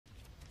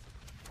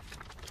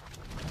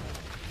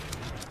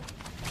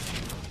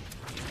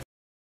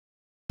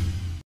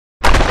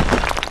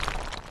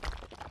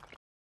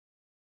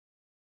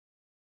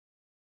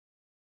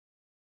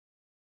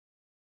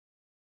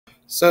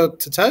So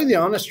to tell you the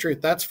honest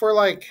truth, that's for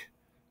like,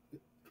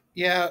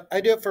 yeah,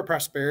 I do it for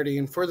prosperity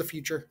and for the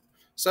future.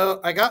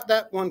 So I got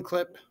that one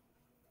clip.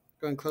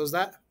 Go and close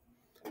that.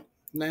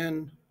 And then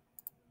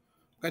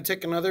I'm going to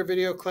take another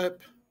video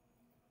clip,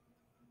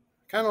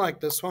 kind of like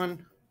this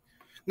one.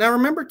 Now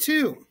remember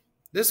too,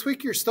 this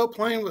week you're still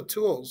playing with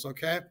tools,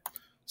 okay?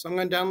 So I'm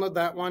going to download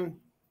that one.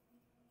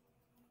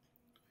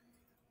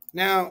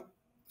 Now,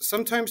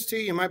 sometimes too,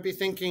 you might be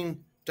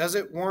thinking, does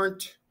it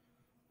warrant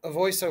a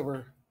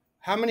voiceover?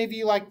 How many of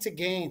you like to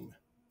game?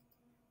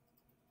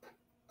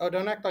 Oh,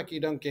 don't act like you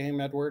don't game,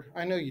 Edward.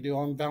 I know you do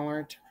on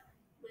Valorant.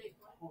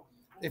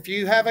 If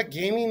you have a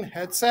gaming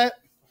headset,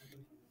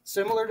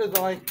 similar to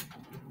like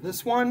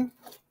this one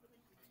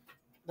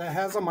that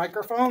has a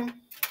microphone,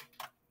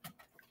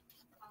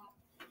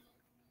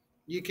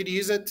 you could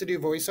use it to do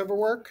voiceover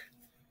work.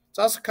 It's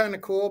also kind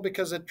of cool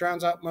because it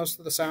drowns out most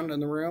of the sound in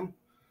the room.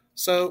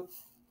 So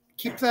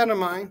keep that in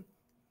mind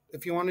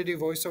if you want to do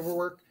voiceover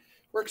work.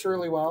 Works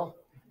really well.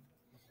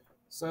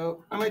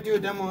 So I might do a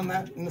demo on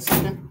that in a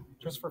second,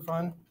 just for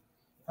fun.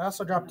 I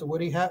also dropped a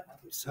Woody hat,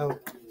 so.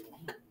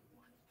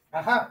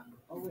 Aha!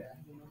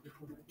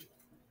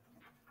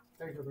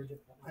 There you go,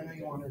 Bridget. I know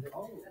you wanted it.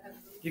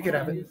 You could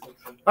have it.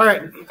 All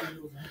right.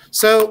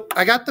 So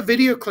I got the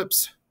video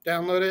clips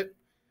downloaded.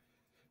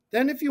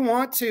 Then if you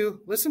want to,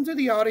 listen to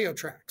the audio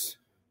tracks.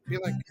 Be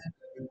like,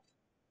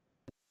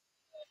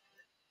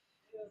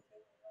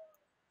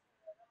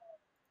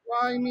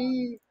 why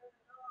me?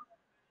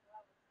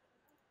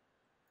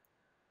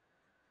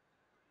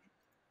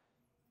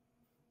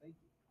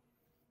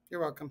 You're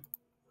welcome.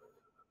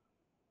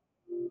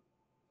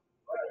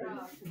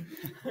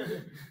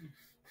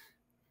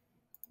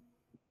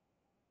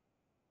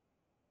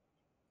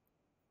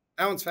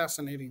 That one's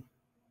fascinating.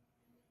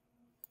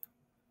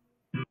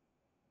 That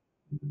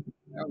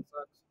one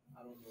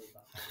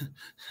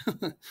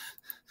sucks.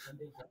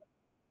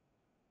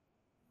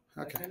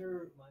 Okay.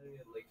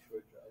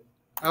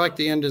 I like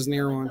the end is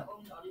near one.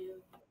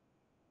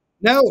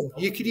 No,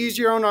 you could use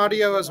your own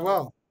audio as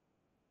well.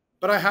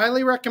 But I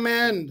highly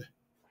recommend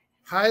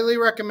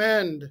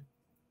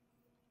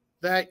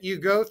that you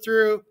go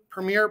through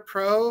Premiere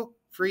Pro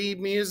free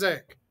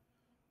music.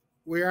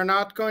 We are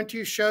not going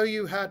to show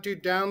you how to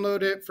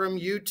download it from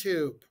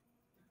YouTube.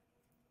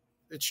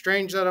 It's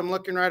strange that I'm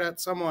looking right at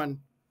someone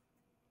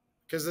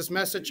because this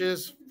message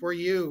is for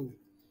you.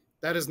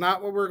 That is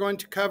not what we're going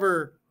to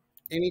cover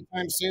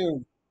anytime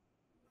soon.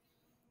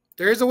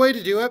 There is a way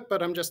to do it,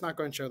 but I'm just not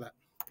going to show that.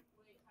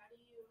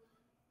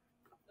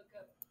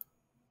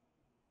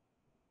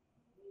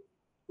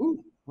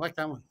 Ooh, I like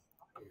that one.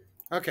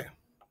 Okay.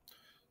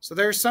 So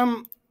there's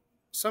some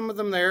of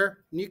them there.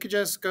 And you could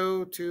just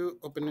go to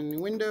open a new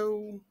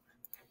window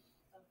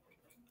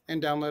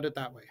and download it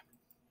that way.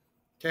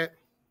 Okay.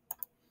 I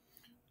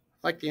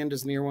like the end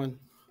is near one.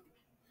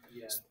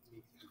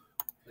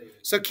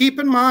 So keep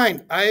in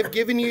mind, I have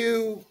given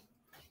you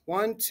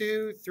 1,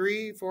 2,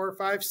 3, 4,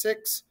 5,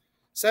 6,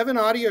 7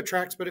 audio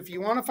tracks. But if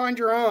you want to find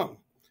your own,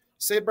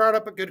 Sid brought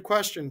up a good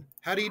question.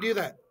 How do you do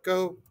that?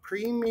 Go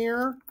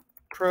Premiere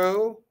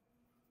Pro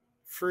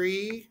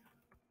free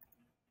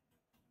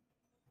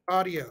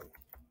audio.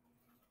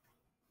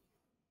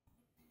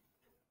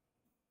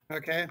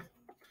 Okay.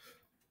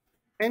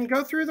 And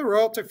go through the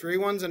royalty free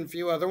ones and a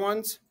few other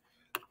ones.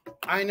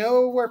 I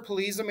know where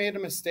Poliza made a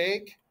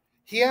mistake.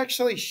 He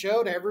actually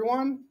showed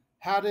everyone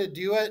how to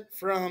do it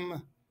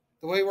from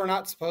the way we're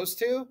not supposed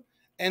to.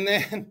 And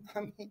then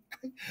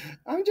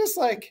I'm just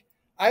like,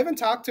 I haven't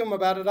talked to him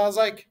about it. I was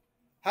like,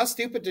 how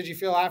stupid did you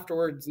feel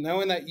afterwards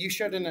knowing that you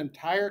showed an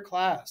entire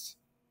class?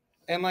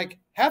 And like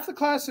half the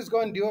class is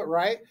going to do it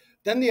right.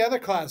 Then the other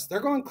class, they're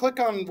going to click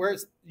on where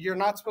you're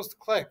not supposed to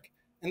click.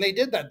 And they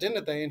did that,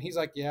 didn't they? And he's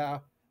like, yeah.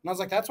 And I was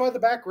like, that's why the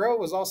back row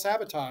was all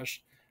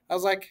sabotaged. I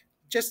was like,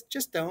 just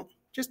don't.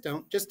 Just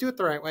don't. Just do it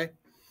the right way.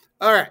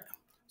 All right.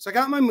 So I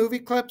got my movie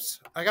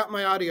clips. I got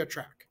my audio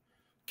track.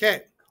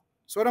 Okay.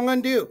 So what I'm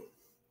going to do,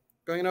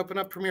 going to open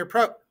up Premiere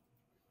Pro.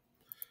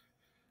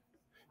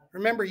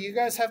 Remember, you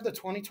guys have the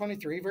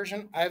 2023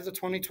 version. I have the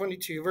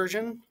 2022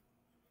 version.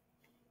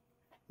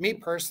 Me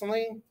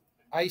personally,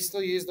 I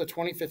still use the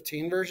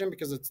 2015 version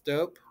because it's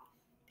dope.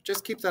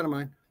 Just keep that in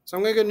mind. So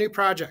I'm going to go new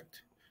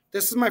project.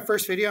 This is my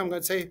first video. I'm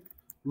going to say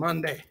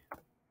Monday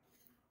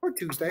or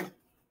Tuesday.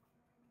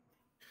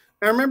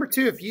 Now remember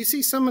too, if you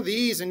see some of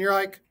these and you're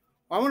like,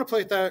 well, I want to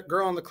play with that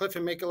girl on the cliff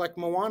and make it like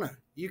Moana,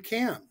 you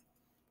can.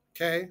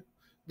 Okay.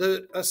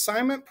 The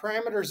assignment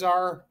parameters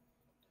are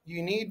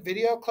you need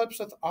video clips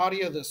with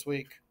audio this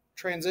week,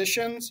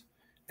 transitions,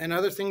 and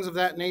other things of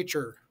that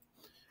nature.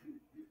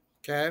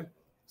 Okay.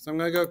 So I'm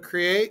going to go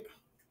create.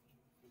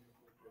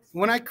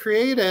 When I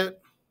create it,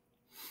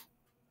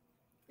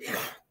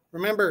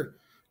 remember,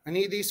 I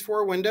need these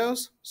 4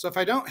 windows. So if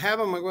I don't have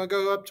them, I'm going to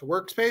go up to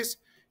Workspace,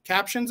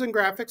 Captions and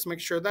Graphics, make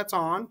sure that's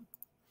on.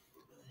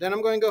 Then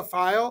I'm going to go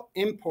File,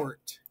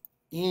 Import.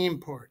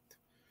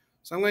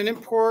 So I'm going to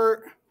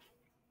import.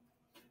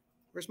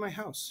 Where's my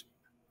house?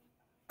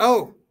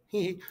 Oh,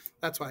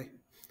 that's why.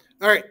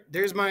 All right,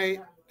 there's my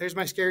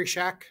scary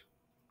shack.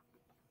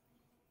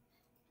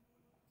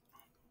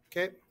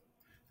 Okay.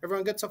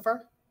 Everyone good so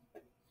far?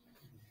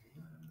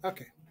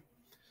 Okay.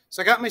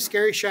 So I got my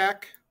Scary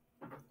Shack.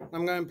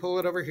 I'm going to pull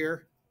it over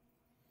here.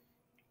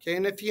 Okay,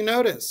 and if you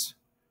notice,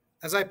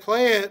 as I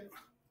play it,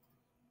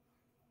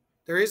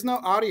 there is no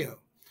audio.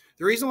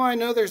 The reason why I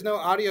know there's no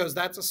audio is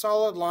that's a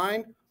solid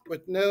line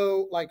with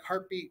no like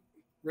heartbeat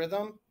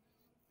rhythm.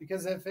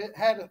 Because if it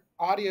had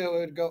audio, it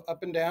would go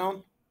up and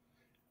down.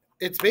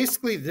 It's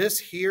basically this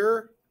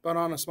here, but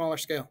on a smaller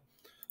scale.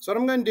 So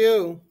what I'm going to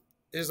do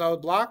is I'll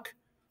block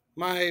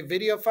my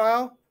video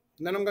file,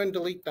 and then I'm going to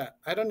delete that.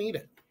 I don't need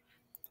it.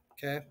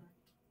 Okay.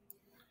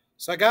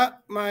 So I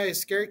got my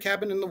Scary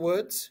Cabin in the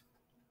Woods.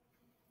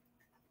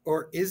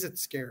 Or is it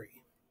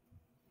scary?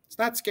 It's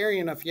not scary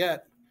enough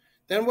yet.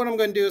 Then what I'm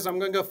going to do is I'm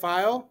going to go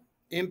File,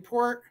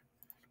 Import.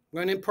 I'm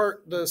going to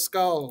import the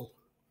skull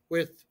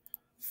with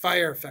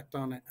fire effect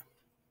on it.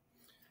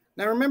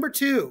 Now remember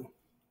too,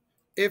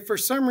 if for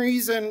some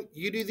reason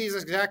you do these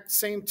exact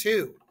same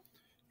two,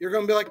 you're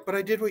going to be like, but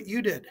I did what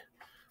you did.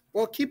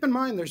 Well, keep in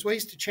mind, there's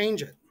ways to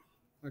change it.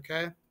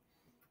 Okay.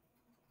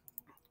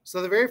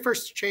 So the very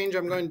first change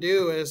I'm going to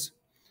do is,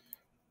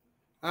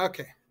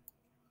 okay.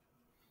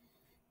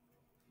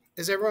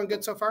 Is everyone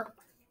good so far?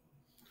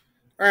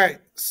 All right.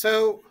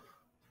 So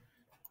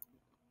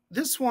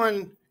this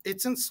one,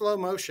 it's in slow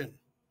motion.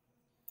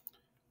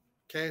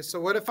 Okay.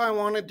 So what if I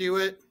want to do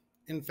it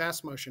in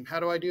fast motion? How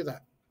do I do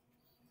that?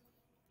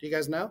 Do you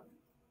guys know?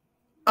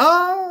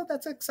 Oh,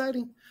 that's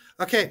exciting.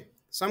 Okay.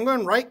 So I'm going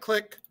to right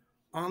click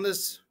on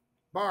this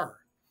bar.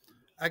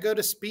 I go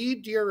to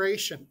speed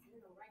duration.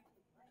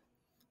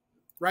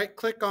 Right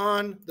click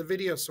on the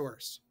video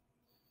source.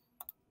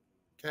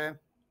 Okay.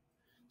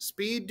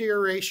 Speed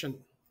duration.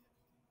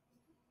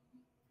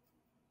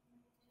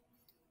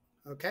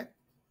 Okay.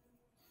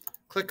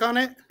 Click on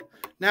it.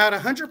 Now at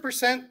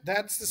 100%,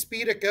 that's the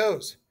speed it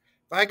goes.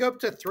 If I go up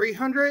to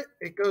 300,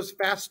 it goes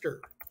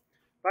faster.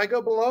 If I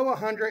go below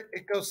 100,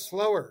 it goes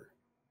slower.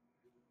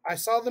 I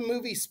saw the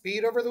movie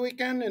Speed over the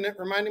weekend, and it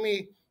reminded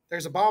me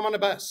there's a bomb on a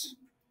bus.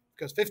 It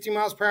goes 50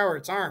 miles per hour.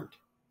 It's armed.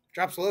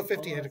 Drops below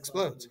 50, it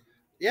explodes.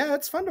 Yeah,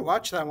 it's fun to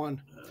watch that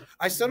one.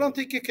 I still don't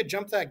think you could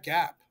jump that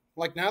gap.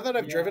 Like now that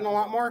I've driven a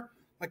lot more,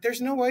 like there's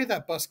no way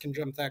that bus can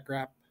jump that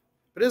gap.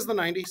 But it is the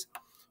 90s.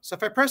 So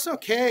if I press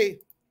OK,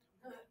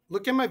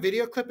 look at my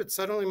video clip. It's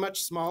suddenly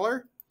much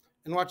smaller.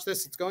 And watch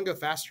this. It's going to go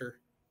faster.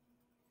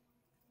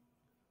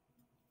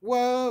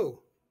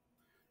 Whoa.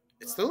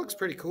 It still looks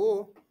pretty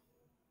cool.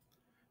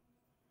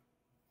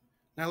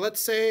 Now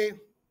let's say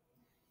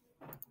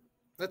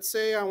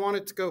I want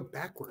it to go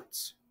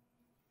backwards.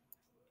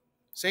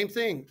 Same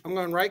thing. I'm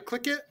going to right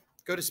click it,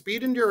 go to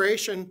speed and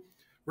duration,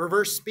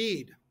 reverse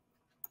speed.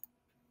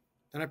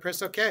 Then I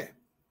press OK.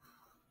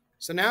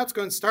 So now it's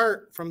going to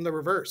start from the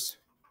reverse.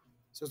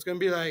 So it's going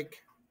to be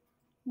like,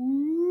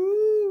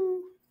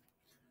 woo,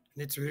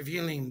 and it's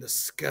revealing the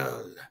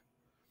skull.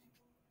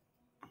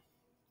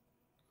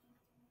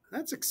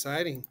 That's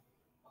exciting.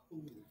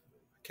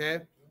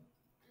 Okay.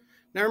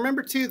 Now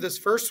remember too, this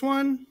first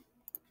one,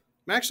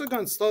 I'm actually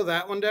going to slow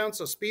that one down.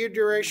 So speed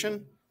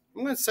duration,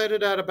 I'm going to set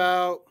it at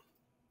about,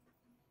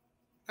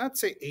 I'd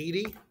say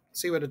 80.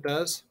 See what it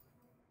does.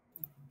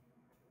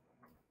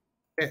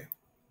 Okay.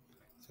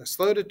 So I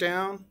slowed it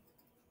down.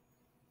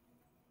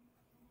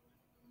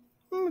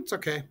 It's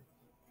okay.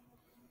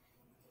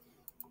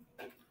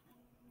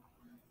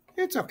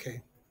 It's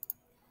okay.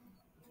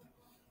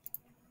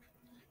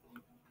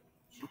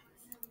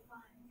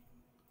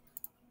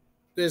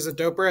 Is the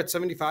doper at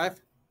 75?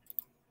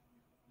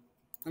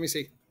 Let me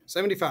see.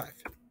 75.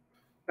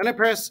 Then I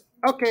press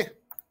OK.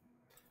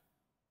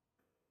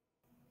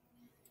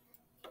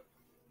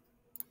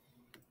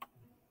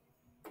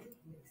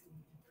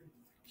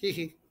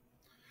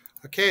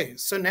 Okay,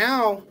 so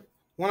now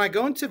when I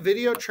go into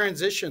video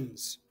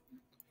transitions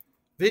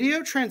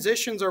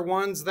are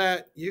ones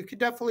that you could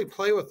definitely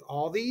play with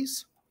all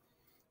these.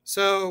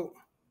 So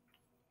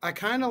I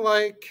kind of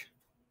like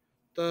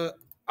the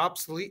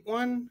obsolete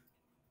one.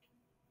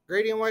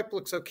 Gradient wipe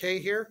looks okay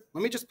here.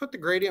 Let me just put the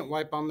gradient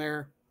wipe on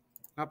there.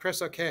 I'll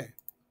press OK.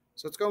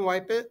 So it's going to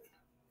wipe it.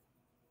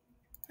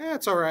 Yeah,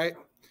 it's all right.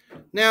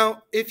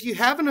 Now, if you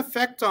have an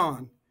effect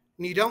on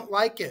and you don't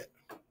like it,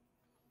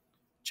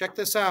 check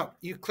this out.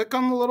 You click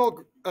on the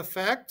little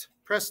effect,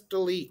 press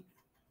delete.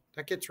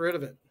 That gets rid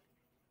of it.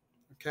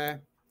 Okay.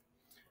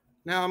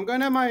 Now I'm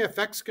going to have my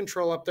effects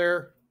control up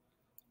there.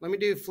 Let me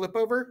do flip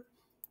over.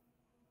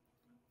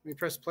 Let me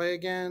press play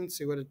again,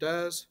 see what it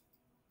does.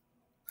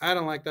 I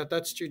don't like that.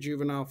 That's too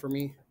juvenile for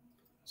me.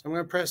 So I'm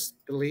going to press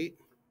delete.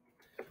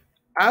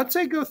 I would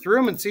say go through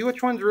them and see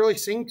which ones really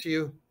sing to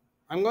you.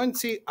 I'm going to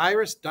see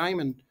Iris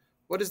Diamond.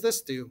 What does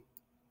this do?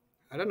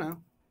 I don't know.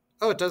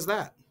 Oh, it does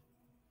that.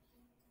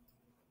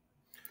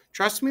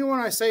 Trust me when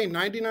I say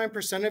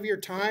 99% of your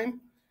time,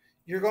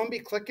 you're going to be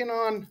clicking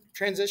on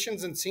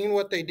transitions and seeing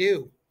what they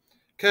do.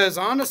 Because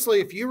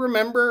honestly, if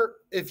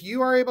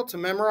you are able to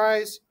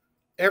memorize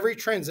every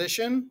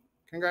transition,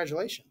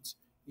 congratulations.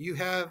 You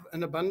have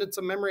an abundance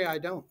of memory. I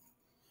don't.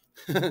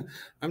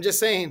 I'm just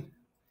saying.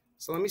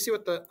 So let me see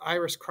what the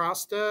Iris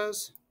Cross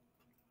does.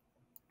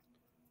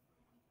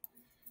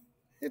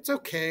 It's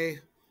okay.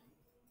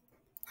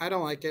 I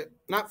don't like it.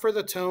 Not for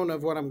the tone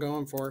of what I'm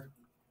going for.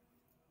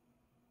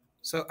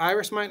 So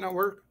iris might not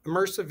work.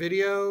 Immersive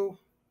video,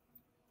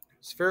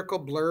 spherical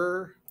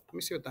blur. Let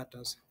me see what that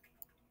does.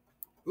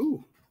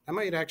 Ooh, that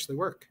might actually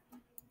work.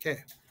 Okay.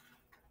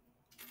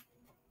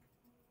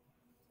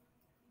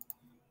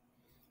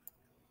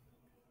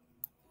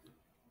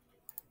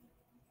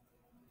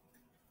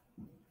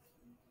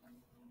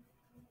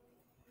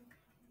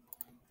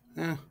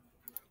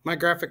 My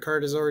graphic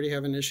card is already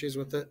having issues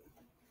with it.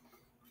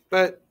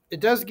 But it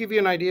does give you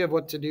an idea of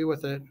what to do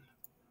with it.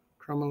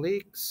 Chroma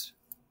leaks.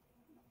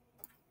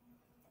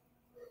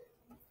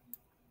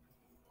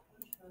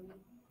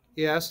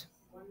 Yes.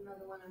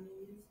 Another one I'm gonna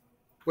use.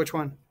 Which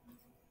one?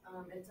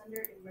 It's under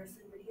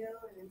immersive video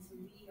and it's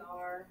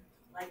VR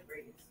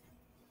libraries.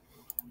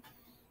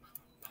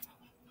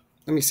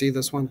 Let me see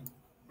this one.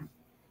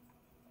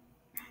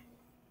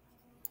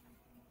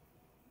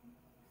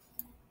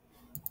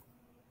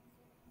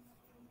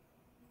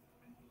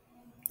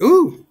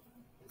 Ooh,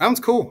 that one's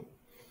cool.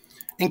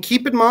 And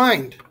keep in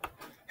mind,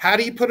 how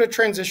do you put a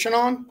transition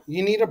on?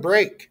 You need a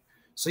break.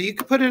 So you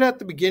could put it at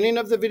the beginning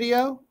of the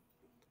video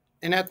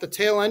and at the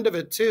tail end of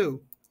it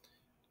too.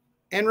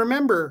 And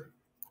remember,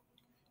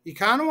 you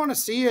kind of want to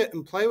see it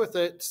and play with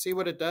it to see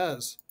what it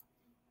does.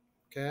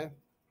 Okay.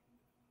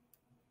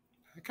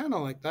 I kind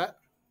of like that.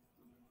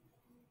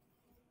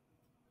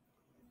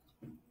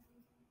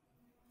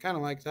 Kind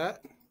of like that.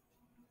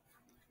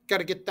 Got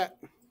to get that.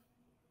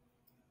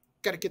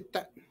 Got to get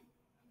that.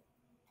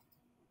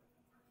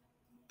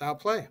 That'll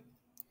play.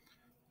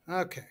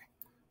 Okay.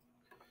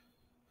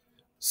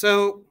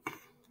 So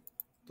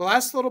the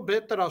last little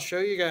bit that I'll show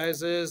you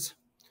guys is,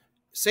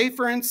 say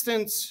for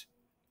instance,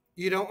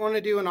 you don't want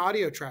to do an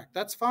audio track.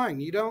 That's fine.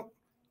 You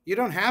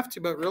don't have to,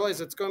 but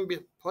realize it's going to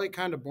be play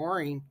kind of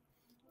boring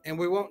and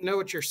we won't know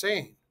what you're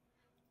saying.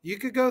 You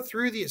could go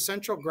through the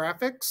essential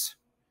graphics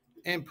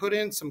and put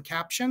in some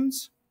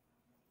captions.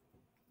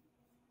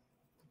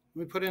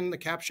 Let me put in the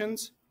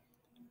captions.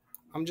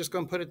 I'm just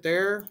going to put it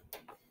there.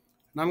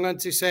 And I'm going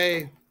to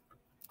say,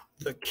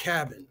 the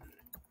cabin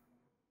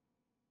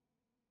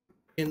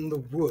in the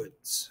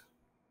woods.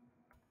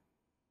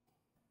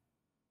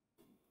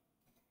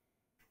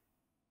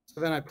 So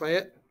then I play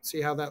it,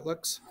 see how that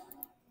looks.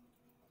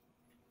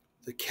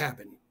 The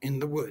cabin in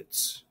the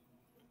woods.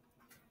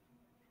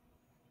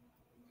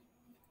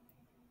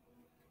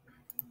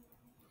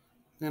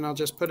 Then I'll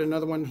just put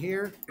another one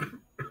here.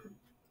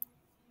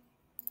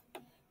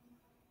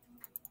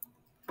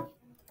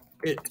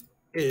 It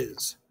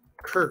is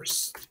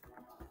cursed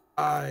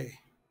by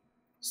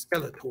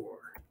Skeletor.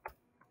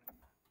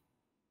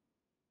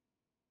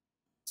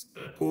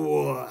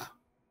 Skeletor.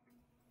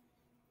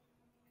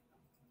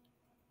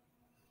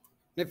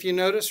 If you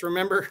notice,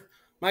 remember,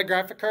 my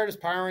graphic card is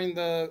powering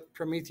the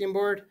Promethean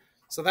board.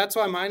 So that's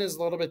why mine is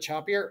a little bit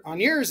choppier. On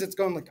yours, it's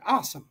going to look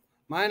awesome.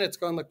 Mine, it's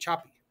going to look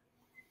choppy.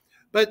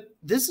 But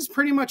this is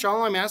pretty much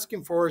all I'm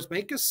asking for, is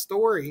make a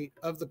story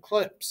of the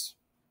clips.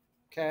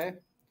 Okay?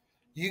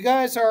 You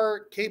guys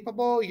are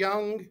capable,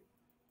 young,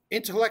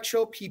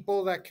 intellectual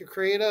people that could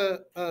create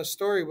a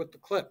story with the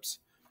clips.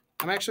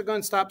 I'm actually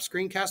going to stop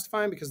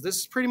screencastifying because this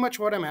is pretty much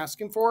what I'm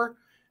asking for.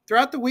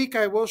 Throughout the week,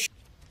 I will